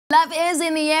Love is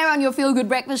in the air on your Feel Good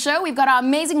Breakfast Show. We've got our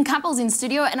amazing couples in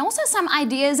studio and also some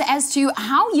ideas as to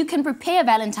how you can prepare a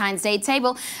Valentine's Day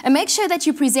table and make sure that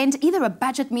you present either a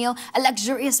budget meal, a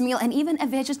luxurious meal, and even a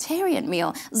vegetarian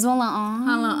meal. Zola,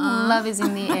 love is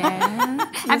in the air.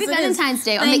 Happy Valentine's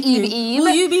Day on the eve.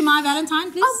 Will you be my Valentine,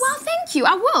 please? Oh, well, thank you.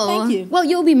 I will. Thank you. Well,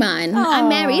 you'll be mine. I'm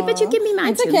married, but you give me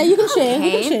mine it's too. Okay, you can share.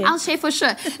 Okay, you can share. I'll share for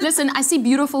sure. Listen, I see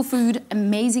beautiful food,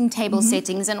 amazing table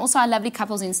settings, and also our lovely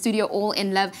couples in studio all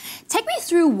in love. Take me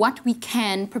through what we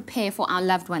can prepare for our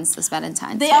loved ones this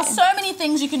Valentine's Day. There are so many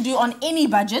things you can do on any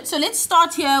budget. So let's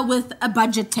start here with a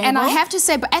budget table. And I have to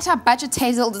say, at our budget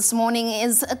table this morning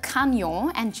is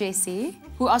Kanyo and Jessie,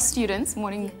 who are students.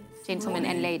 Morning, gentlemen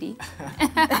and lady.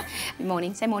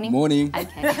 Morning. Say morning. Morning.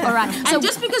 Okay. All right. So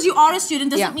just because you are a student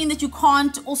doesn't mean that you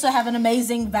can't also have an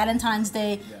amazing Valentine's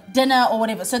Day dinner or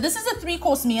whatever. So this is a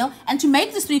 3-course meal, and to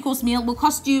make this 3-course meal will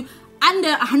cost you under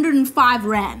 105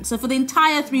 Rand, so for the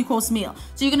entire 3-course meal.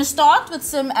 So you're going to start with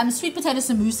some sweet potato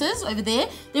samosas over there.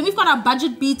 Then we've got our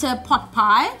budget beater pot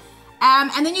pie.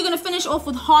 And then you're going to finish off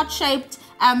with heart-shaped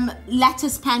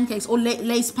lattice pancakes or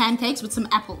lace pancakes with some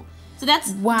apple. So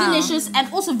that's delicious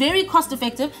and also very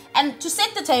cost-effective. And to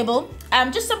set the table,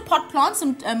 just some pot plants,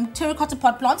 some terracotta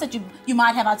pot plants that you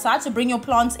might have outside. So bring your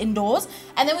plants indoors.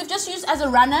 And then we've just used as a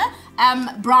runner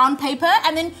brown paper.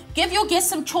 And then give your guests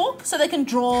some chalk so they can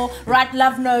draw, write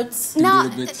love notes. Now,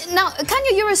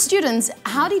 Kanyo, you're a student.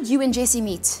 How did you and Jessie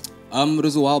meet? It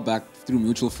was a while back through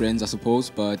mutual friends, I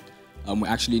suppose, but we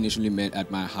actually initially met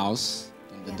at my house.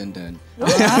 Now,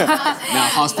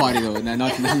 house party though,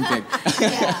 nothing big.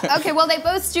 Okay, well, they're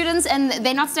both students and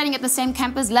they're not studying at the same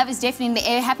campus. Love is definitely in the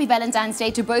air. Happy Valentine's Day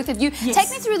to both of you. Yes.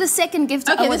 Take me through the second gift.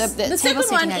 Okay, the second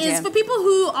one is for people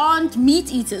who aren't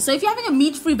meat eaters. So if you're having a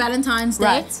meat-free Valentine's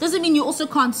Day, doesn't mean you also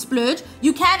can't splurge.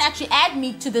 You can actually add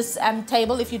meat to this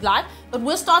table if you'd like. But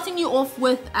we're starting you off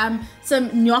with some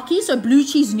gnocchi, so blue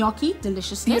cheese gnocchi,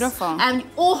 deliciousness. Beautiful. And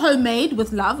all homemade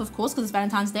with love, of course, because it's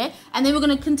Valentine's Day. And then we're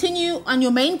going to continue on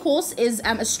your main course is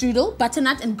a strudel,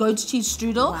 butternut and goat cheese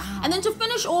strudel. Wow. And then to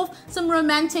finish off, some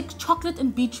romantic chocolate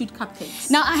and beetroot cupcakes.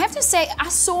 Now, I have to say, I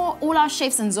saw all our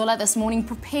chefs in Zola this morning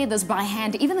prepare this by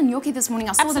hand. Even the gnocchi this morning,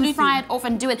 I saw them fry it off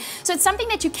and do it. So it's something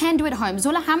that you can do at home.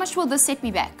 Zola, how much will this set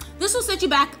me back? This will set you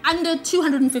back under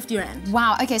 250 Rand.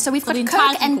 Wow, okay, so we've got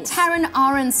Kirk and Taryn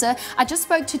Aronser. I just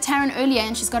spoke to Taryn earlier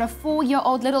and she's got a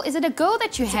 4-year-old little, is it a girl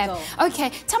that you have?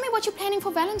 Okay, tell me what you're planning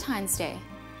for Valentine's Day.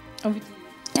 Kirk,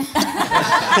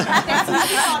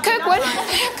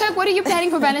 what are you planning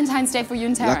for Valentine's Day for you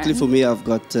and Taryn? Luckily for me, I've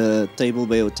got Table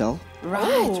Bay Hotel.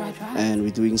 Right. And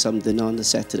we're doing some dinner on the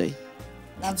Saturday.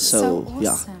 That's so awesome.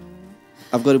 Yeah,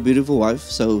 I've got a beautiful wife,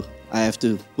 so I have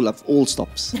to pull up all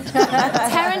stops.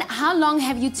 Taryn, how long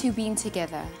have you two been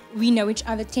together? We know each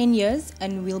other 10 years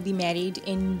and we'll be married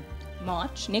in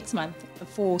March, next month,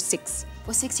 for 6.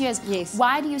 For 6 years? Yes.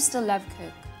 Why do you still love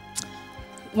Kirk?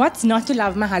 What's not to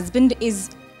love my husband is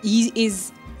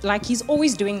he's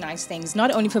always doing nice things,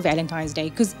 not only for Valentine's Day,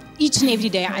 because each and every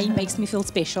day he makes me feel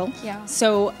special. Yeah.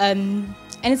 So, and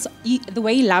the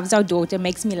way he loves our daughter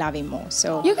makes me love him more.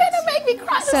 So you're gonna make me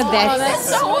cry. So that's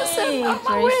so awesome. Oh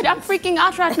my word, I'm freaking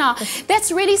out right now.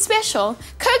 That's really special.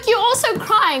 Kirk, you're also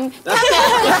crying.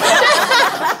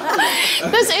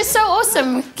 This is so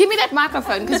awesome. Give me that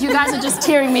microphone because you guys are just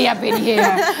tearing me up in here.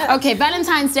 Okay,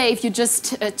 Valentine's Day, if you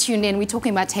just tuned in, we're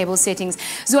talking about table settings.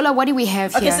 Zola, what do we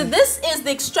have here? Okay, so this is the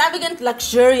extravagant,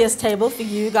 luxurious table for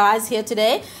you guys here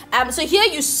today. So here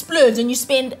you splurge and you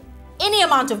spend any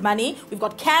amount of money. We've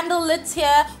got candle lids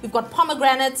here, we've got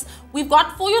pomegranates, we've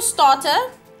got for your starter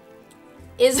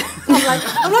is, I'm like,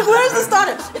 where's the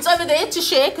starter? It's over there to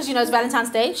share, because you know it's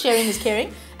Valentine's Day, sharing is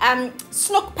caring.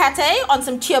 Snook pate on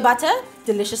some chia butter,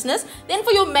 deliciousness. Then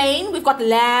for your main, we've got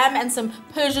lamb and some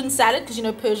Persian salad, because you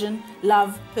know Persian,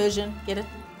 love Persian, get it?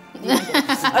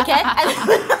 Okay?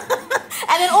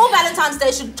 And then all Valentine's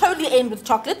Day should totally end with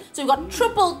chocolate. So we've got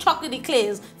triple chocolate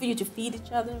eclairs for you to feed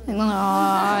each other.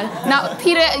 Now,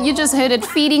 Peter, you just heard it,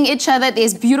 feeding each other.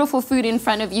 There's beautiful food in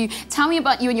front of you. Tell me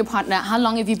about you and your partner. How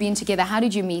long have you been together? How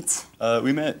did you meet?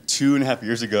 We met 2.5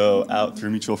 years ago out through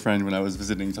a mutual friend when I was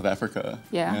visiting South Africa.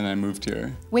 Yeah. And I moved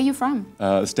here. Where are you from?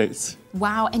 The States.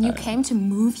 Wow, and you came to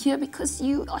move here because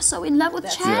you are so in love with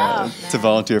Chad. To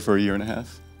volunteer for 1.5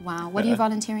 years. Wow, what are you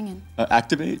volunteering in?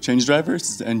 Activate Change Drivers.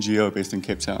 It's an NGO based in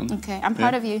Cape Town. Okay, I'm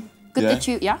proud of you. Good that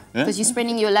you, because you're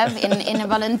spreading your love in a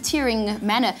volunteering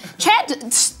manner. Chad,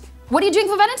 what are you doing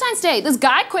for Valentine's Day? This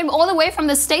guy came all the way from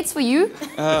the States for you?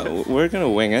 We're going to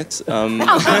wing it.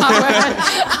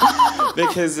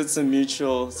 Because it's a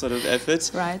mutual sort of effort.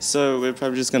 Right. So we're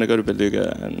probably just going to go to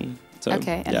Beluga and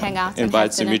hang out. And invite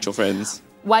have some dinner. mutual friends.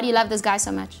 Why do you love this guy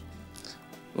so much?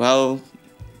 Well,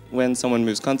 when someone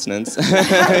moves continents, you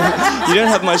don't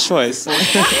have much choice.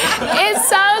 It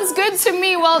sounds good to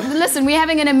me. Well, listen, we're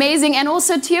having an amazing and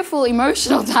also tearful,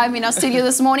 emotional time in our studio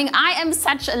this morning. I am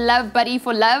such a love buddy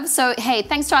for love. So, hey,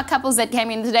 thanks to our couples that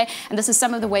came in today. And this is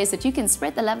some of the ways that you can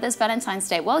spread the love this Valentine's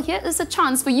Day. Well, here is a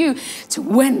chance for you to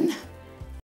win